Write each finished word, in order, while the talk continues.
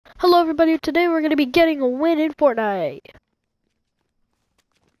Hello everybody, today we're going to be getting a win in Fortnite.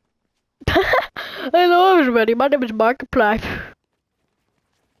 Hello everybody, my name is Markiplier.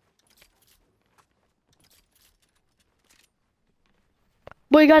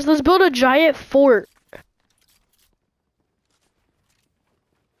 Wait guys, let's build a giant fort.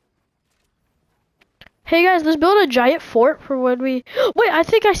 Hey guys, let's build a giant fort for when we... Wait, I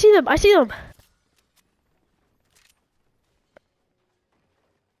think I see them,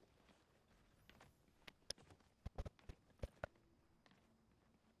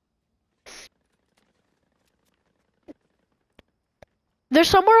 They're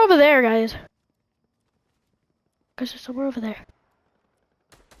somewhere over there, guys. Guys, they're somewhere over there.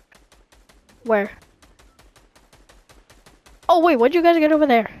 Where? Oh wait, what'd you guys get over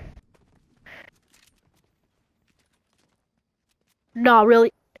there? Nah,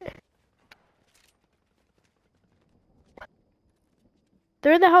 really.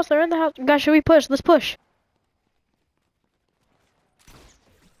 They're in the house, Guys, should we push? Let's push.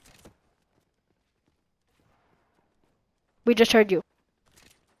 We just heard you.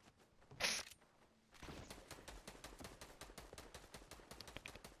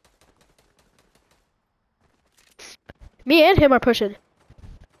 Me and him are pushing.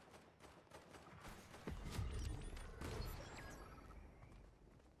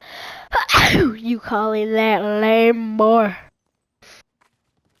 You calling that lame, boy?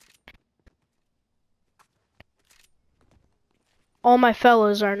 All my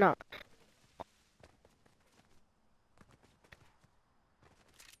fellas are not.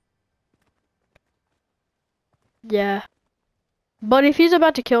 Yeah. But if he's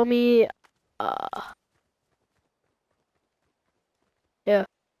about to kill me, yeah.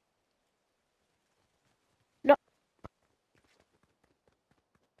 No.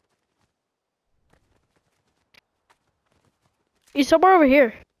 He's somewhere over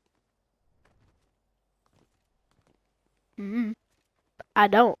here. I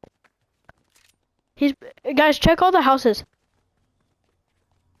don't. Guys, check all the houses.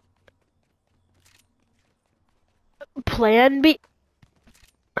 Plan B.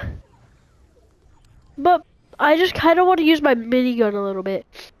 But I just kind of want to use my minigun a little bit.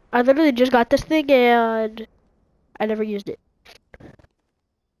 I literally just got this thing and I never used it.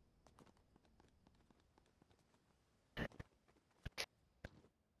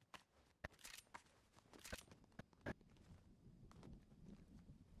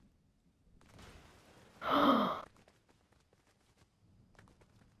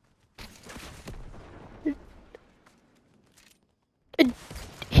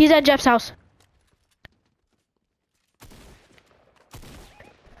 He's at Jeff's house.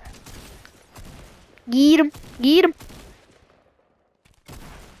 Get him. Get him.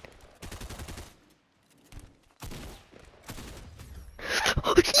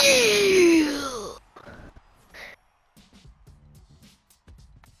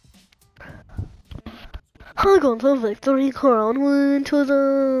 I'm going to victory crown win to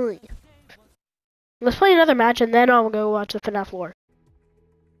the... Let's play another match and then I'll go watch the FNAF lore.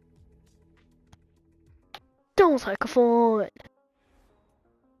 Don't like a phone.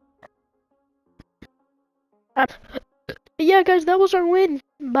 Yeah, guys, that was our win.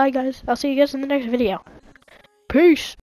 Bye, guys. I'll see you guys in the next video. Peace.